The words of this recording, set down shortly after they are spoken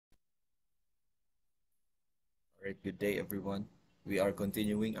Alright, good day everyone. We are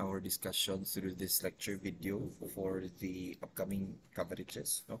continuing our discussion through this lecture video for the upcoming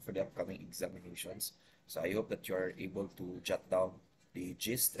coverages, no, for the upcoming examinations. So I hope that you are able to jot down the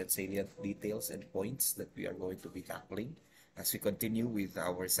gist and salient details and points that we are going to be tackling as we continue with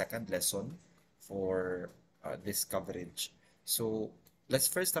our second lesson for this coverage. So let's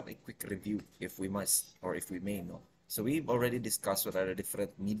first have a quick review if we must or if we may, no. So we've already discussed what are the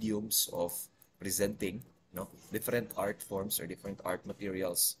different mediums of presenting different art forms or different art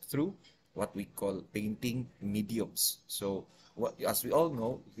materials through what we call painting mediums. So as we all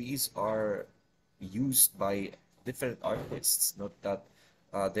know, these are used by different artists, not that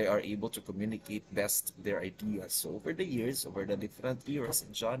they are able to communicate best their ideas. So over the years, over the different eras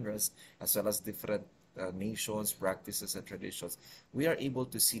and genres, as well as different nations, practices, and traditions, we are able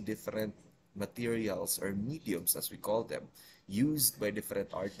to see different materials or mediums, as we call them, used by different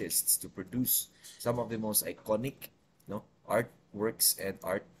artists to produce some of the most iconic artworks and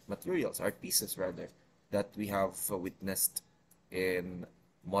art materials, art pieces rather, that we have witnessed in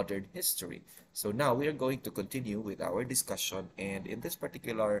modern history. So now we are going to continue with our discussion, and in this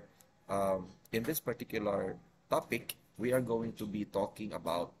particular topic, we are going to be talking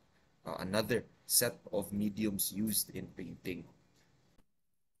about another set of mediums used in painting.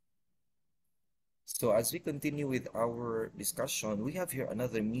 So as we continue with our discussion, we have here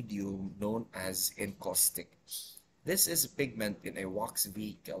another medium known as encaustic. This is a pigment in a wax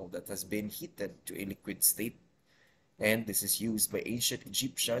vehicle that has been heated to a liquid state, and this is used by ancient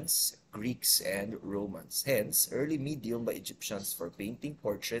Egyptians, Greeks, and Romans. Hence, early medium by Egyptians for painting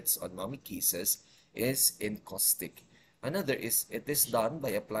portraits on mummy cases is encaustic. Another is it is done by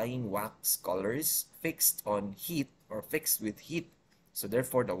applying wax colors fixed on heat or fixed with heat. So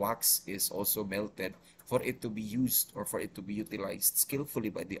therefore, the wax is also melted for it to be used or for it to be utilized skillfully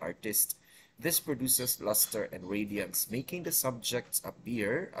by the artist. This produces luster and radiance, making the subjects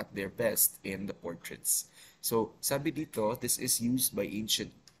appear at their best in the portraits. So, sabi dito, this is used by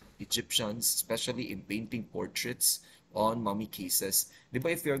ancient Egyptians, especially in painting portraits on mummy cases. Di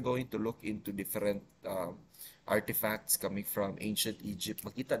ba if you're going to look into different artifacts coming from ancient Egypt,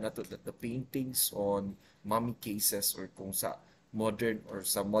 makita nato that the paintings on mummy cases or kung sa modern or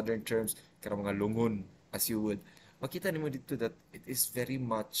some modern terms, karang mga lungon, as you would, makita nimo dito that it is very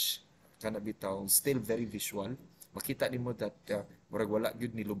much kana bitaw still very visual. Makita nimo that murag wala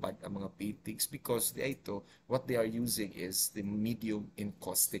gyud nilubad ang mga paintings because di ito what they are using is the medium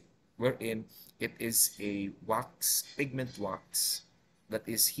encaustic, wherein it is a wax, pigment wax that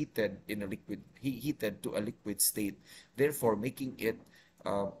is heated in a liquid, heated to a liquid state, therefore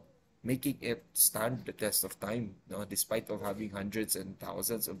uh, making it stand the test of time, no? Despite of having hundreds and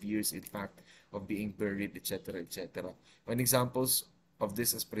thousands of years, in fact, of being buried, etc., etc. When examples of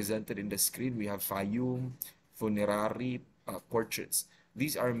this is presented in the screen, we have Fayum funerary portraits.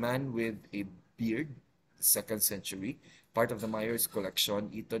 These are men with a beard, 2nd century, part of the Myers collection,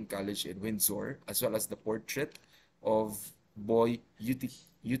 Eton College in Windsor, as well as the portrait of Boy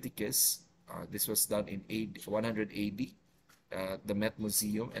Eutychus. This was done in 100 AD, the Met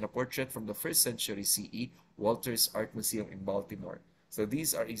Museum, and a portrait from the 1st century CE, Walters Art Museum in Baltimore. So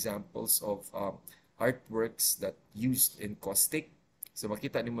these are examples of artworks that used encaustic. So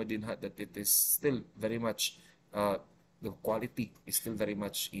makita nimo din ha that it is still very much, the quality is still very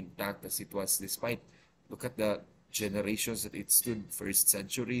much intact as it was, despite, look at the generations that it stood, 1st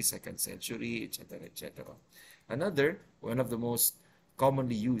century, 2nd century, etc., etc. Another, one of the most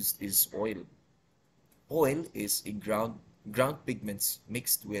commonly used is oil. Oil is a ground pigments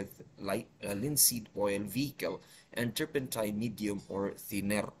mixed with linseed oil vehicle and turpentine medium or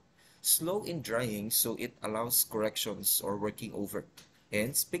thinner. Slow in drying, so it allows corrections or working over.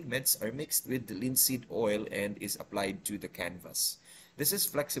 Hence, pigments are mixed with linseed oil and is applied to the canvas. This is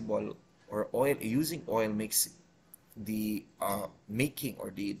flexible, or using oil makes the making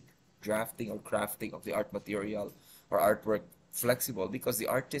or the drafting or crafting of the art material or artwork flexible because the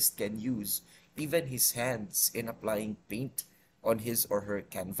artist can use even his hands in applying paint on his or her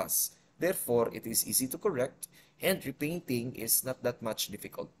canvas. Therefore, it is easy to correct, and repainting is not that much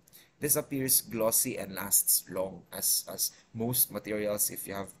difficult. This appears glossy and lasts long as most materials, if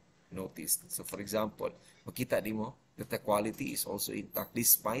you have noticed. So for example, makita nimo that the quality is also intact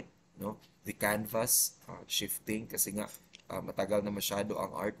despite the canvas shifting kasi nga matagal na masyado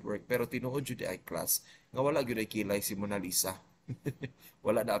ang artwork, pero tinuod jud ay class nga wala gyud ay kilay si Mona Lisa.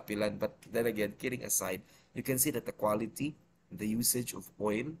 Wala na apilan. But then again, kidding aside, you can see that the quality, the usage of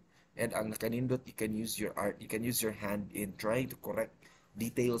oil, and ang nakanindot, you can use your hand in trying to correct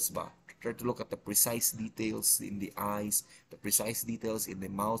details ba. Try to look at the precise details in the eyes, the precise details in the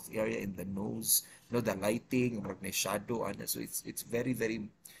mouth area, in the nose, the lighting, or may shadow, and so it's very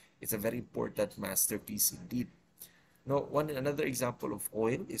it's a very important masterpiece indeed. No, one another example of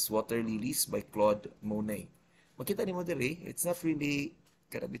oil is Water Lilies by Claude Monet. Makita ni mo diri, it's not really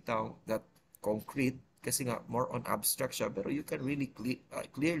kada bitaw that concrete kasi nga more on abstract siya, pero you can really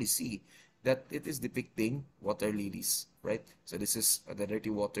clearly see that it is depicting water lilies, right? So this is the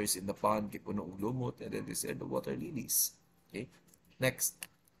dirty waters in the pond, kipuno og lumot, and then this are the water lilies. Okay? Next.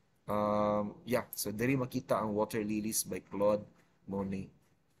 Yeah, so diri makita ang Water Lilies by Claude Monet.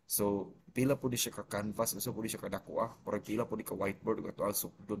 So, pila po di siya ka canvas, so po di siya ka dakwa, or pila po di ka whiteboard, o ato ang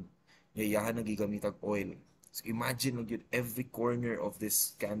sukdod. Yayahan na gigamit ang oil. So, imagine lang yun, every corner of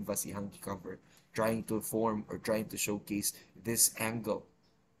this canvas ihang cover, trying to form or trying to showcase this angle,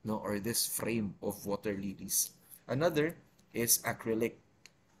 no, or this frame of water lilies. Another is acrylic.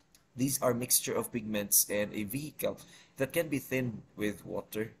 These are mixture of pigments and a vehicle that can be thinned with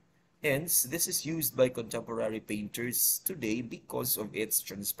water. Hence, this is used by contemporary painters today because of its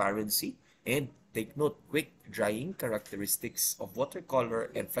transparency and, take note, quick drying characteristics of watercolor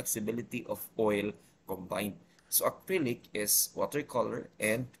and flexibility of oil combined. So acrylic is watercolor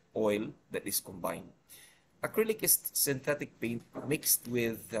and oil that is combined. Acrylic is synthetic paint mixed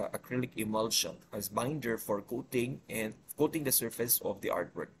with acrylic emulsion as binder for coating the surface of the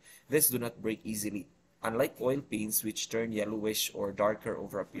artwork. This do not break easily, unlike oil paints which turn yellowish or darker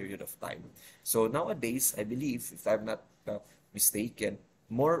over a period of time. So nowadays, I believe, if I'm not mistaken,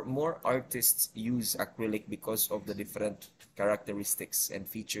 more artists use acrylic because of the different characteristics and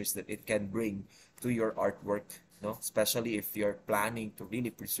features that it can bring to your artwork, no? Especially if you're planning to really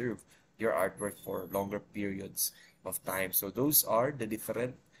preserve your artwork for longer periods of time. So those are the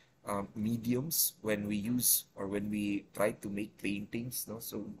different mediums when we use or when we try to make paintings, no?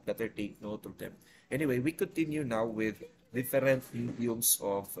 So better take note of them. Anyway, we continue now with different mediums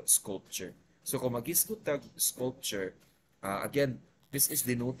of sculpture. So kung mag-iskutag sculpture, again, this is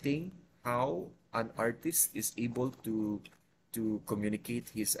denoting how an artist is able to communicate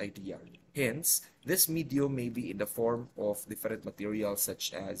his idea. Hence, this medium may be in the form of different materials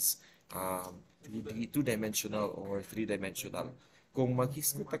such as 3D, two-dimensional or three-dimensional. Kung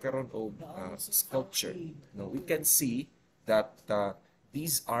maghisgot ta karon og sculpture, no, we can see that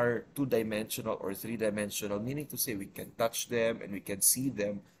these are two-dimensional or three-dimensional, meaning to say we can touch them and we can see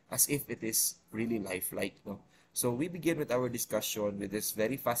them as if it is really lifelike. No? So we begin with our discussion with this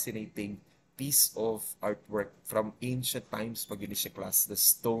very fascinating piece of artwork from ancient times, pag siya class, the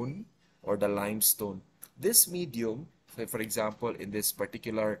stone or the limestone. This medium, for example, in this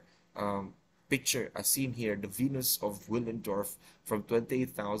particular picture as seen here, the Venus of Willendorf from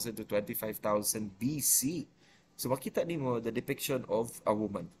 28,000 to 25,000 BC. So makita nimo the depiction of a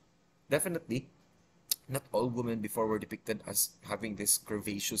woman. Definitely, not all women before were depicted as having this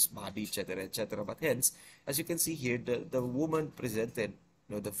curvaceous body, etc., etc. But hence, as you can see here, the woman presented,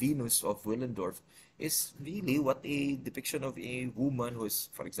 the Venus of Willendorf, is really what a depiction of a woman who is,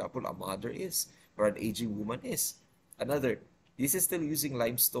 for example, a mother is, or an aging woman is. Another, this is still using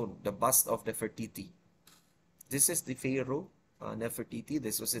limestone, the bust of Nefertiti. This is the Pharaoh Nefertiti.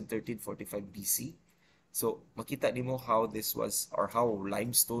 This was in 1345 BC. So, makita nimo how this was, or how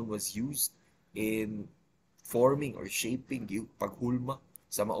limestone was used in forming or shaping yung paghulma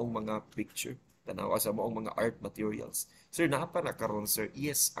sa maong mga picture, tanawa sa maong mga art materials. Sir, naapa na karon, sir?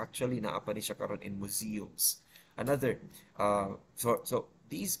 Yes, actually, naapa ni siya karon in museums. Another, so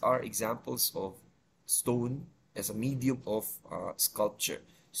these are examples of stone as a medium of sculpture.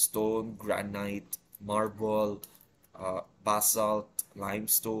 Stone, granite, marble, basalt,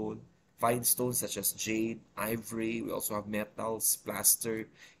 limestone, fine stones such as jade, ivory. We also have metals, plaster,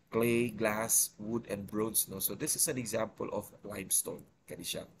 clay, glass, wood, and bronze. No? So this is an example of limestone. Kani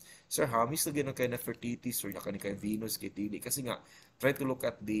siya. Sir, hamis na gano'n kay Nefertiti, sir, na kay Venus, kay Tili. Kasi nga, try to look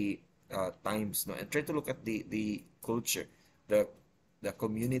at the times, no? And try to look at the culture, the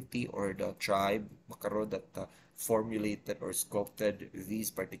community or the tribe, makaroon that formulated or sculpted these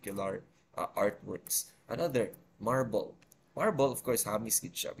particular artworks. Another, marble. Marble, of course, hamis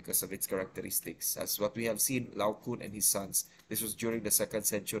gid siya because of its characteristics. As what we have seen, Laocoon and his sons. This was during the 2nd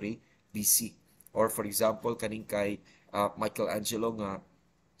century BC. Or for example, kaning kay Michelangelo nga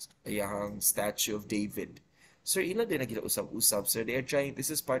iyang statue of David. Sir, ilan din na usab-usab, sir. They are trying, this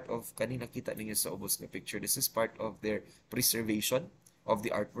is part of, kanina kita ninyo sa ubos na picture, this is part of their preservation of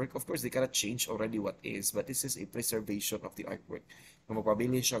the artwork. Of course, they cannot change already what is, but this is a preservation of the artwork. Kung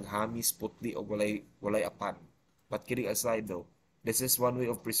mapabilin siyang hamis, putli, o walay apan. But kidding aside though, this is one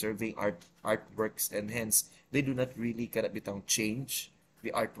way of preserving artworks, and hence, they do not really cannot bitang change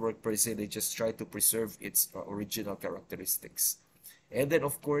the artwork per se. They just try to preserve its original characteristics. And then,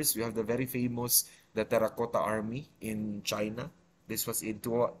 of course, we have the very famous the Terracotta Army in China. This was in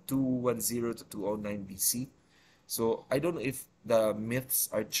 210 to 209 BC. So, I don't know if the myths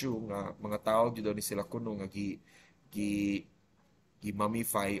are true nga mga tao gyud daw ni sila kuno nga gi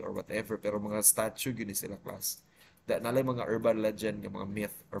i-mummify or whatever, pero mga statue yun sila class. Nalay mga urban legend, nga mga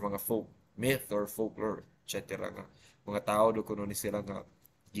myth or mga myth or folklore, etc. nga. Mga tao do kuno ni sila nga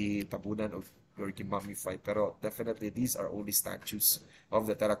gitabunan or gi-mummify. Pero definitely, these are only statues of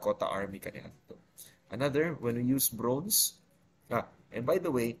the Terracotta Army kaniadto. Another, when we use bronze, and by the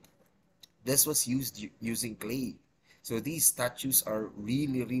way, this was used using clay. So these statues are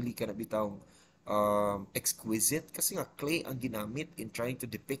really, really kind of bitawng exquisite kasi nga clay ang ginamit in trying to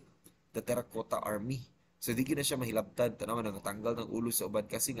depict the terracotta army. So di na siya mahilabtan, tanawa nga tanggal ng ulo sa uban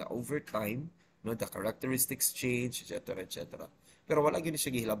kasi nga over time, no, the characteristics change, etc. etc. Pero wala gyud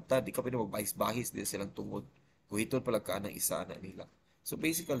siya gihilabtan, di ka pwede magbahis-bahis din silang tungod. Kuhiton pala ka ng isa na nila. So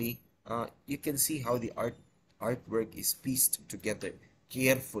basically, you can see how the artwork is pieced together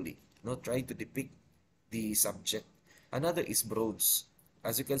carefully, no, trying to depict the subject. Another is bronze.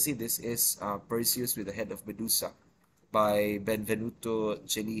 As you can see, this is Perseus with the head of Medusa by Benvenuto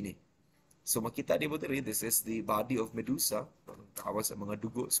Cellini. So makita niyo diri, this is the body of Medusa. Kawas ang mga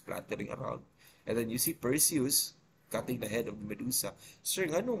dugo splattering around. And then you see Perseus cutting the head of Medusa. Sir,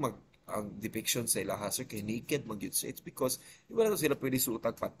 ano ang depiction sa ilaha? Sir, kay naked magyud. So it's because di ba na sila pwede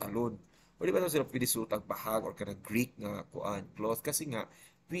suotag pantalon? O di ba na sila pwede suotag bahag or kanang Greek nga kuan cloth? Kasi nga,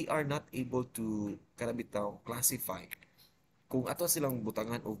 we are not able to kanabitaw classify kung ato silang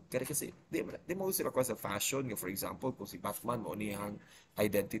butangan o kasi di mo sila ko sa fashion nga, for example, kung si Batman mo niyang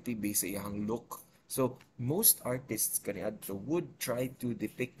identity based sa iyang look. So most artists kaniadto would try to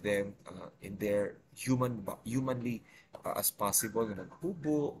depict them in their humanly as possible, nga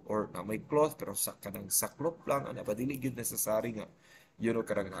naghubo or na may cloth pero sa kanang saklop lang ana ba dili gyud necessary nga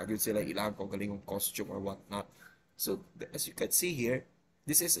karang nagyud sila ilang kung galingong costume or what not. So as you can see here,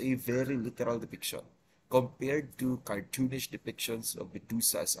 this is a very literal depiction compared to cartoonish depictions of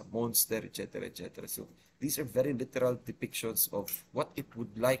Medusa as a monster, etc., etc. So these are very literal depictions of what it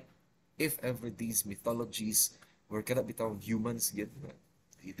would like if ever these mythologies were gonna become humans yun.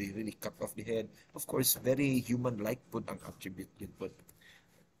 They really cut off the head. Of course, very human-like put ang attribute yun. But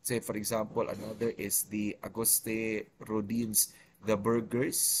say, for example, another is the Auguste Rodin's The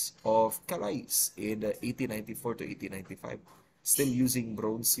Burgers of Calais in 1894 to 1895. Still using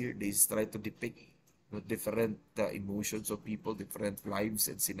bronze here, they try to depict different emotions of people, different lives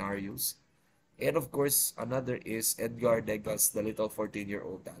and scenarios. And of course, another is Edgar Degas' The Little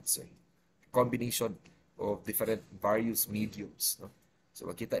 14-Year-Old Dancer. Combination of different various mediums. No? So,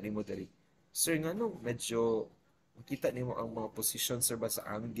 makita nimo dali. Sir, nga no, medyo makita nimo ang mga positions sir ba sa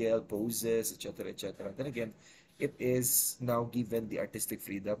angle, poses, etc. etc. Then again, it is now given the artistic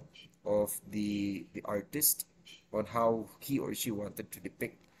freedom of the artist on how he or she wanted to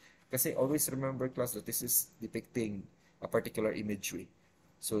depict. Kasi always remember, class, that this is depicting a particular imagery.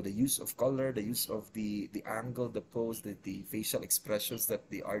 So the use of color, the use of the angle, the pose, the facial expressions that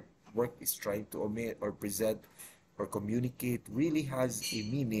the artwork is trying to omit or present or communicate really has a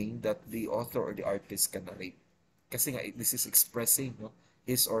meaning that the author or the artist can narrate. Kasi nga, this is expressing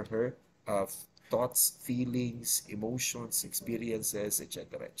his or her thoughts, feelings, emotions, experiences,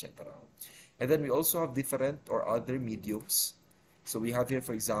 etc., etc. And then we also have different or other mediums. So we have here,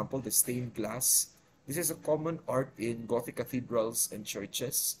 for example, the stained glass. This is a common art in Gothic cathedrals and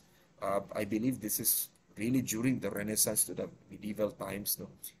churches. I believe this is really during the Renaissance to the medieval times. No?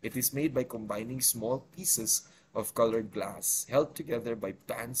 It is made by combining small pieces of colored glass held together by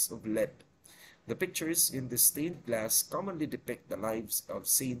bands of lead. The pictures in the stained glass commonly depict the lives of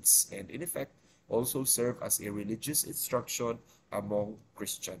saints and, in effect, also serve as a religious instruction among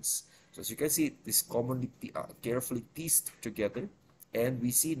Christians. So as you can see, this commonly carefully pieced together, and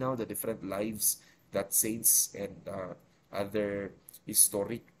we see now the different lives that saints and other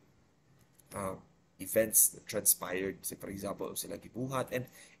historic events that transpired. Say, for example, sila gibuhat. And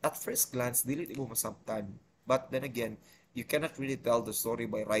at first glance, dili mo masabtan. But then again, you cannot really tell the story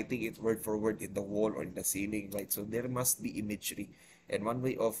by writing it word for word in the wall or in the ceiling, right? So there must be imagery. And one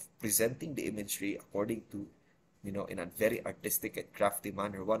way of presenting the imagery according to in a very artistic and crafty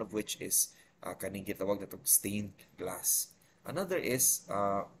manner, one of which is kaning gitawag na itong stained glass.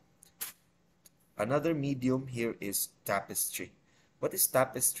 Another medium here is tapestry. What is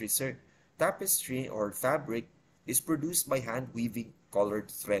tapestry, sir? Tapestry or fabric is produced by hand weaving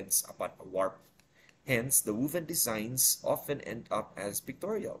colored threads upon a warp. Hence, the woven designs often end up as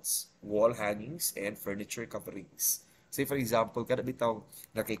pictorials, wall hangings, and furniture coverings. Say for example, kada bitaw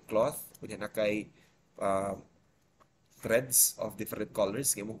na kay cloth, kunya na kay uh, threads of different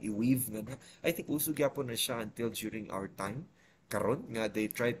colors kay mong i-weave na. I think uso gyapon na siya until during our time karon nga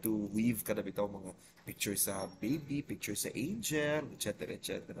they try to weave kada bitaw mga picture sa baby, picture sa angel, etc.,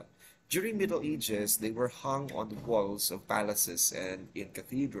 etc. During Middle Ages, they were hung on the walls of palaces and in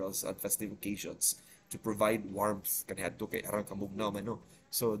cathedrals on festive occasions to provide warmth kaniadto kay arang kamugnaw man no.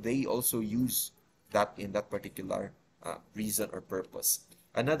 So they also use that in that particular reason or purpose.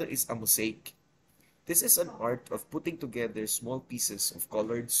 Another is a mosaic. This is an art of putting together small pieces of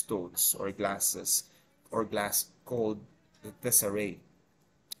colored stones or glasses or glass called the tesserae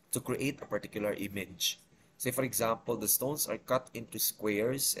to create a particular image. Say for example, the stones are cut into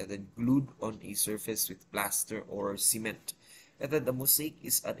squares and then glued on a surface with plaster or cement. And then the mosaic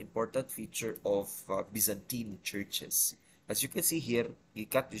is an important feature of Byzantine churches. As you can see here, you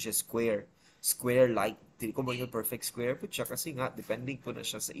cut siya square like dili ko mo yung perfect square po siya kasi nga depending po na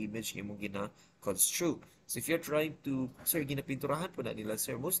siya sa image imong gina-construe. So if you're trying to, sir, ginapinturahan po na nila,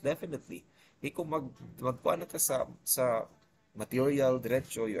 sir, most definitely. Kung magkuha na ka sa material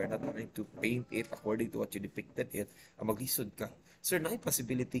diretso, you are not trying to paint it according to what you depicted it, maglisod ka. Sir, na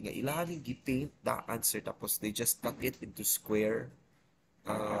possibility nga ilahaning gi-paint daan, sir, tapos they just cut it into square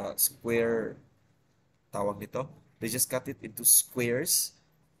tawag nito. They just cut it into square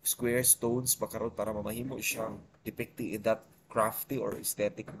stones bakaron para mamahimo siyang depicting in that crafty or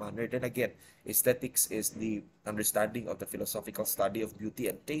aesthetic manner. Then again, aesthetics is the understanding of the philosophical study of beauty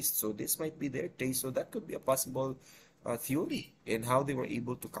and taste. So this might be their taste. So that could be a possible theory in how they were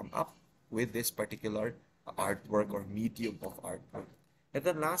able to come up with this particular artwork or medium of artwork. And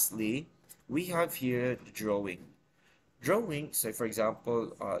then lastly, we have here the drawing. Drawing, so for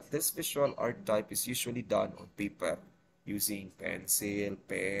example, this visual art type is usually done on paper using pencil,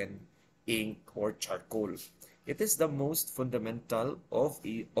 pen, ink, or charcoal. It is the most fundamental of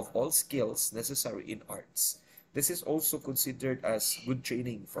all skills necessary in arts. This is also considered as good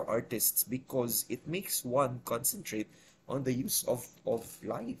training for artists because it makes one concentrate on the use of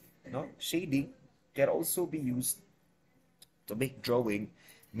light. No? Shading can also be used to make drawing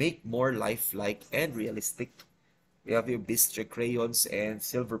make more lifelike and realistic. We have your bistre crayons and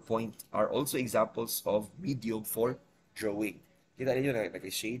silver point are also examples of medium for drawing. Kita ninyo na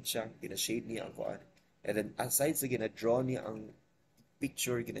nag-shade siya, gina-shade niya ang kuan. And then aside sa gina-draw niya ang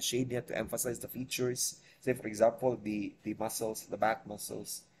picture, gina-shade niya to emphasize the features. Say for example, the muscles, the back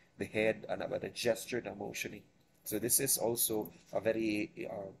muscles, the head, and the gesture, the motioning. So this is also a very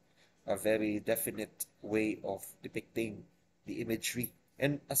definite way of depicting the imagery.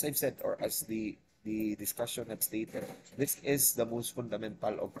 And as I've said, or as the discussion had stated, this is the most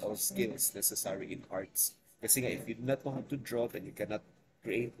fundamental of all skills necessary in arts. Kasi nga, if you do not know how to draw, then you cannot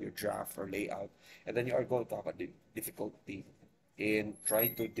create your draft or layout. And then you are going to have a difficulty in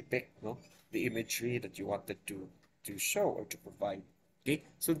trying to depict the imagery that you wanted to show or to provide. Okay,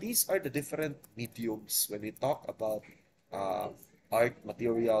 so these are the different mediums when we talk about art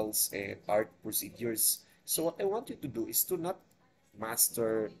materials and art procedures. So what I want you to do is to not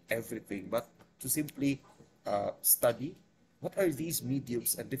master everything, but to simply study what are these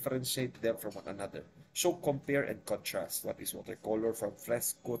mediums and differentiate them from one another. Show, compare, and contrast. What is watercolor from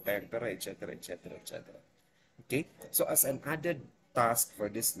fresco, tempera, etc., etc., etc. Okay? So as an added task for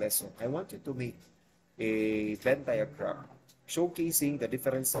this lesson, I want you to make a Venn diagram showcasing the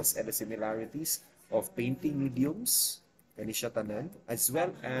differences and the similarities of painting mediums, as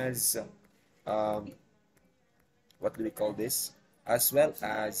well as what do we call this? As well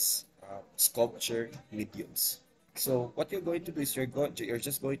as sculpture mediums. So what you're going to do is you're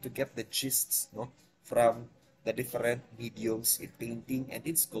just going to get the gists from the different mediums in painting and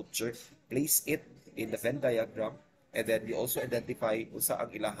in sculpture, place it in the Venn diagram, and then you also identify usa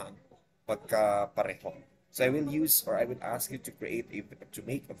ang ilahang pagkapareho. So I will ask you to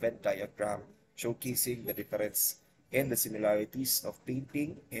make a Venn diagram showcasing the difference and the similarities of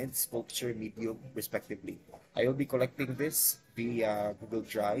painting and sculpture medium respectively. I will be collecting this via Google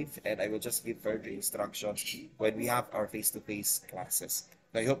Drive and I will just give further instructions when we have our face-to-face classes.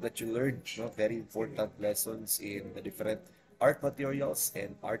 I hope that you learned very important lessons in the different art materials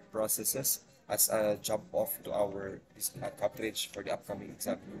and art processes as a jump off to our coverage for the upcoming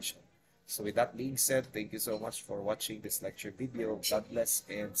examination. So with that being said, thank you so much for watching this lecture video. God bless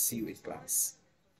and see you in class.